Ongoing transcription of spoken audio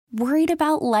Worried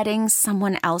about letting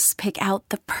someone else pick out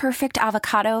the perfect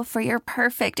avocado for your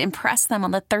perfect impress them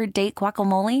on the third date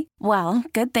guacamole? Well,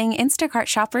 good thing Instacart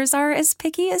shoppers are as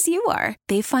picky as you are.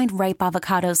 They find ripe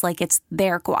avocados like it's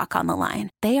their guac on the line.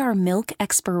 They are milk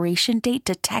expiration date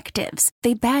detectives.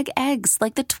 They bag eggs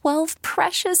like the 12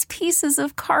 precious pieces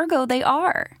of cargo they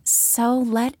are. So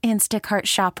let Instacart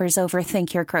shoppers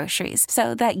overthink your groceries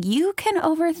so that you can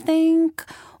overthink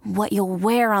what you'll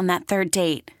wear on that third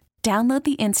date. Download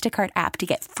the Instacart app to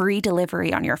get free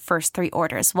delivery on your first 3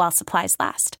 orders while supplies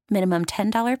last. Minimum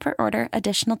 $10 per order.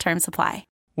 Additional terms apply.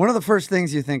 One of the first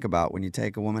things you think about when you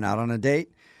take a woman out on a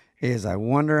date is, I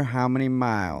wonder how many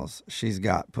miles she's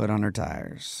got put on her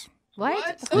tires.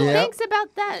 What? Who thinks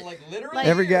about that? Like literally?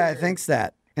 Every guy thinks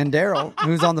that. And Daryl,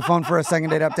 who's on the phone for a second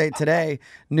date update today,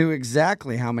 knew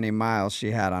exactly how many miles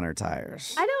she had on her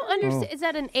tires. I don't understand. Is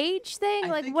that an age thing? I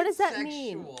Like, think what does it's that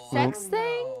mean? sexual. Sex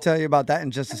thing? Tell you about that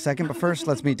in just a second, but first,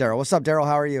 let's meet Daryl. What's up, Daryl?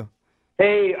 How are you?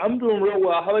 Hey, I'm doing real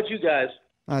well. How about you guys?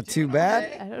 Not too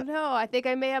bad. I don't know. I think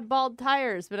I may have bald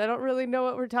tires, but I don't really know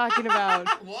what we're talking about.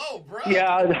 Whoa, bro. Yeah,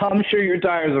 I'm sure your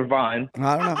tires are fine.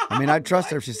 I don't know. I mean, I'd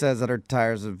trust her if she says that her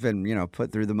tires have been,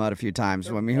 put through the mud a few times.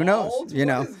 I mean, who knows?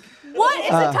 What is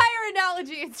a tire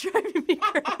analogy? It's driving me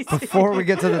crazy. Before we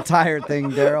get to the tire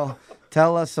thing, Daryl,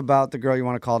 tell us about the girl you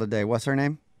want to call today. What's her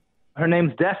name? Her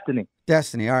name's Destiny.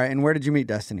 Destiny. All right. And where did you meet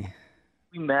Destiny?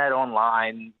 We met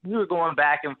online. We were going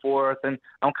back and forth, and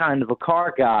I'm kind of a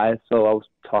car guy, so I was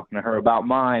talking to her about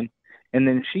mine. And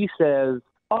then she says,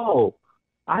 oh,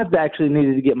 I've actually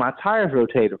needed to get my tires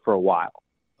rotated for a while.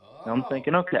 And I'm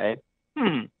thinking, okay,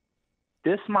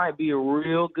 this might be a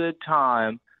real good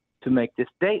time to make this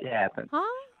date happen. Huh?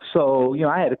 So,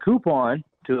 I had a coupon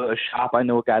to a shop I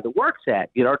know a guy that works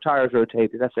at, get our tires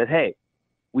rotated. I said, hey,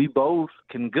 we both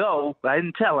can go, but I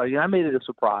didn't tell her. I made it a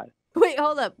surprise. Wait,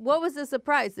 hold up. What was the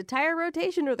surprise? The tire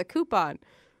rotation or the coupon?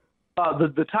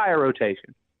 The tire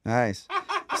rotation. Nice.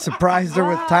 Surprised her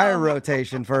with tire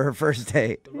rotation for her first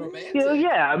date. Romantic.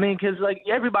 Yeah, I mean, because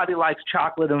everybody likes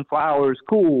chocolate and flowers,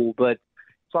 cool, but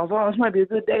so I thought this might be a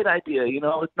good date idea.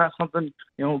 It's not something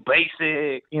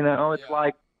basic. It's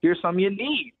like, here's something you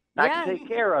need. I can take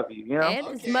care of you. And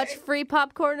as much free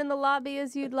popcorn in the lobby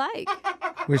as you'd like.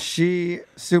 Was she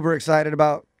super excited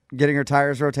about getting her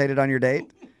tires rotated on your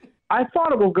date? I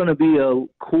thought it was going to be a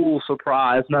cool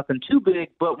surprise, nothing too big,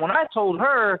 but when I told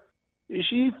her,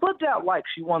 she flipped out like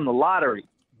she won the lottery.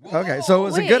 Okay, so it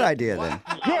was a good idea then.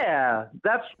 Yeah,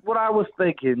 that's what I was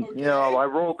thinking. I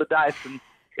rolled the dice and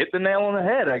hit the nail on the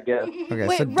head, I guess. Okay,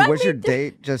 Wait, so run was me your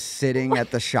date just sitting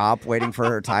at the shop waiting for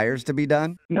her tires to be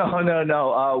done?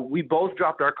 No. We both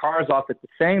dropped our cars off at the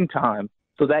same time,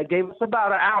 so that gave us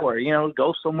about an hour.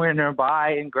 Go somewhere nearby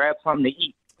and grab something to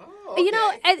eat.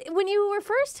 When you were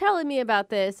first telling me about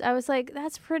this, I was like,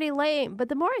 that's pretty lame. But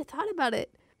the more I thought about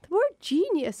it, the more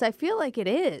genius I feel like it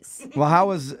is. Well, how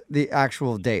was the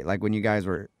actual date? Like when you guys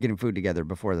were getting food together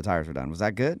before the tires were done? Was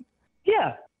that good?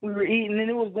 Yeah, we were eating, and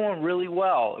it was going really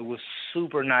well. It was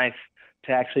super nice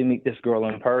to actually meet this girl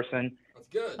in person. That's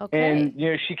good. Okay. And,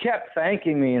 she kept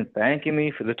thanking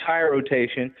me for the tire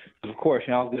rotation. Of course,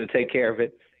 I was going to take care of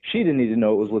it. She didn't need to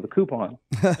know it was with a coupon.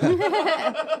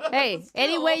 Hey,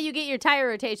 any way you get your tire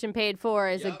rotation paid for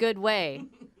is a good way.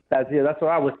 That's what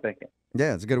I was thinking.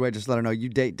 Yeah, it's a good way to just let her know you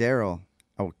date Daryl.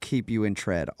 I will keep you in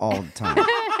tread all the time.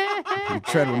 Your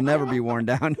tread will never be worn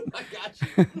down. I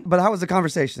got you. But how was the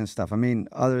conversation and stuff? I mean,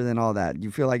 other than all that,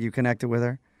 you feel like you connected with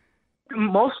her?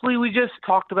 Mostly we just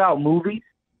talked about movies.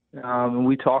 And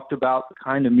we talked about the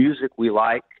kind of music we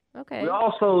like. Okay. We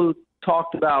also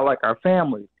talked about, our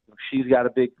families. She's got a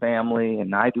big family,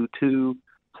 and I do too.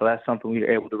 So that's something we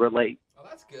were able to relate. Oh,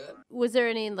 that's good. Was there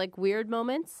any, weird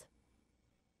moments?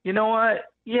 You know what?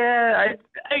 Yeah,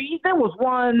 there was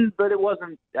one, but it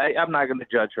wasn't. I'm not going to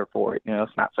judge her for it.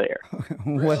 It's not fair.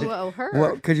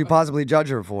 What could you possibly judge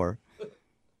her for?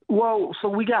 Well, so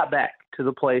we got back to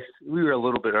the place. We were a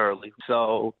little bit early.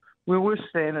 So we were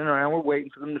standing around. We're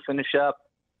waiting for them to finish up.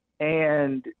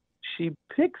 And she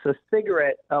picks a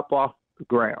cigarette up off the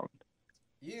ground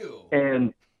You.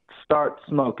 and starts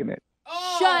smoking it.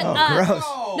 Shut up. Gross.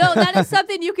 No, that is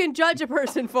something you can judge a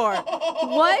person for.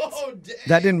 What?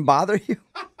 That didn't bother you?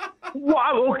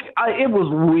 Well, it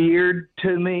was weird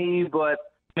to me, but,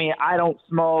 I don't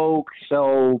smoke,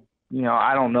 so,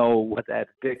 I don't know what that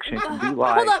addiction can be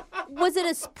like. Hold up. Was it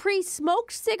a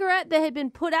pre-smoked cigarette that had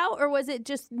been put out, or was it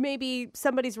just maybe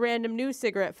somebody's random new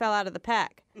cigarette fell out of the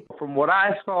pack? From what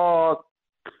I saw,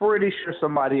 pretty sure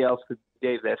somebody else had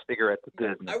gave that cigarette to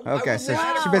business. Okay, so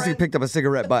she basically picked up a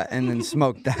cigarette butt and then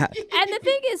smoked that. And the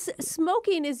thing is,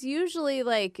 smoking is usually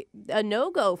like a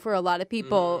no-go for a lot of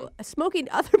people. Smoking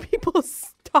other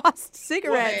people's tossed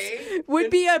cigarettes would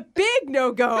be a big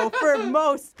no-go for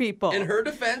most people. In her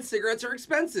defense, cigarettes are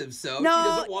expensive, so she No,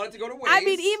 doesn't want it to go to waste. I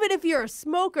mean, even if you're a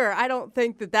smoker, I don't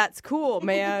think that that's cool,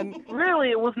 man.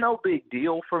 Really, it was no big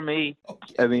deal for me.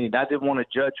 Okay. I mean, I didn't want to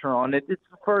judge her on it. It's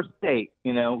the first date,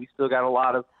 you know. We still got a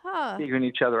lot of Huh. figuring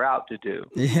each other out to do.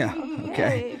 Yeah.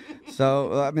 Okay.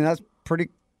 So, I mean, that's pretty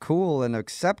cool and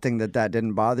accepting that that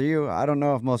didn't bother you. I don't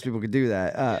know if most people could do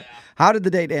that. How did the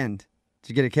date end? Did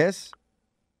you get a kiss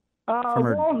from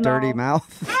her Well, dirty no.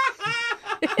 mouth?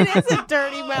 It is a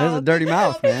dirty mouth. It is a dirty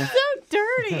mouth, man. So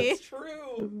dirty. It's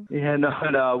true. Yeah,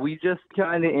 no. We just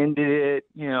kind of ended it,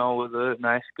 you know, with a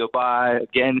nice goodbye.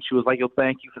 Again, she was like, "Oh,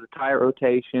 thank you for the tire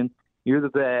rotation. You're the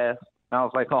best." And I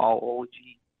was like, "Oh,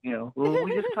 gee." You know,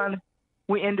 we just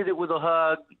we ended it with a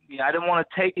hug. You know, I didn't want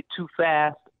to take it too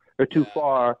fast or too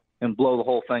far and blow the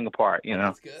whole thing apart, you know.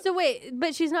 That's good. So wait,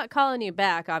 but she's not calling you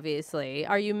back, obviously.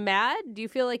 Are you mad? Do you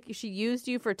feel like she used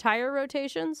you for tire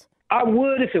rotations? I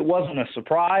would if it wasn't a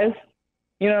surprise,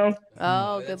 you know.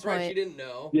 Oh, good That's point. right. She didn't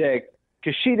know. Yeah,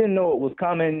 because she didn't know it was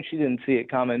coming. She didn't see it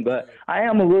coming. But I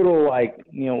am a little like,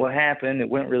 you know, what happened? It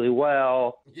went really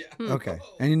well. Yeah. Okay.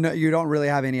 And you don't really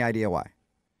have any idea why.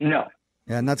 No.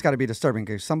 Yeah, and that's got to be disturbing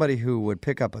because somebody who would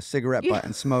pick up a cigarette butt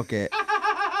and smoke it,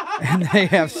 and they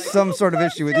have some sort of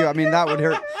issue with you. I mean, that would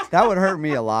hurt. That would hurt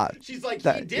me a lot. She's like, he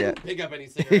That- didn't pick up any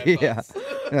cigarette Yeah. butts.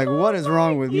 Like, what is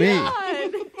wrong with me?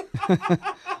 God.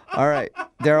 All right,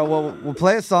 Daryl. We'll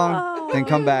play a song, then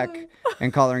come back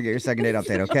and call her and get your second date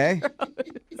update. Okay?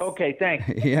 Okay, thanks.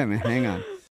 Yeah, man. Hang on.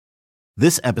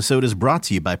 This episode is brought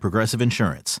to you by Progressive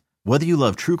Insurance. Whether you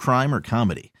love true crime or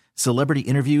comedy, celebrity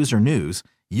interviews or news,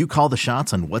 you call the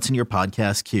shots on what's in your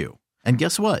podcast queue. And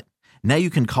guess what? Now you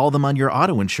can call them on your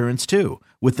auto insurance too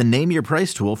with the Name Your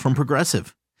Price tool from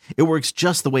Progressive. It works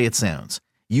just the way it sounds.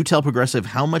 You tell Progressive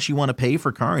how much you want to pay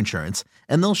for car insurance,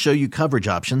 and they'll show you coverage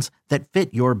options that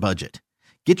fit your budget.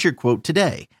 Get your quote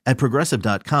today at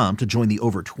Progressive.com to join the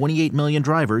over 28 million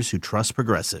drivers who trust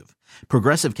Progressive.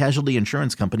 Progressive Casualty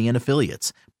Insurance Company and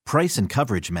Affiliates. Price and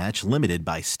coverage match limited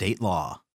by state law.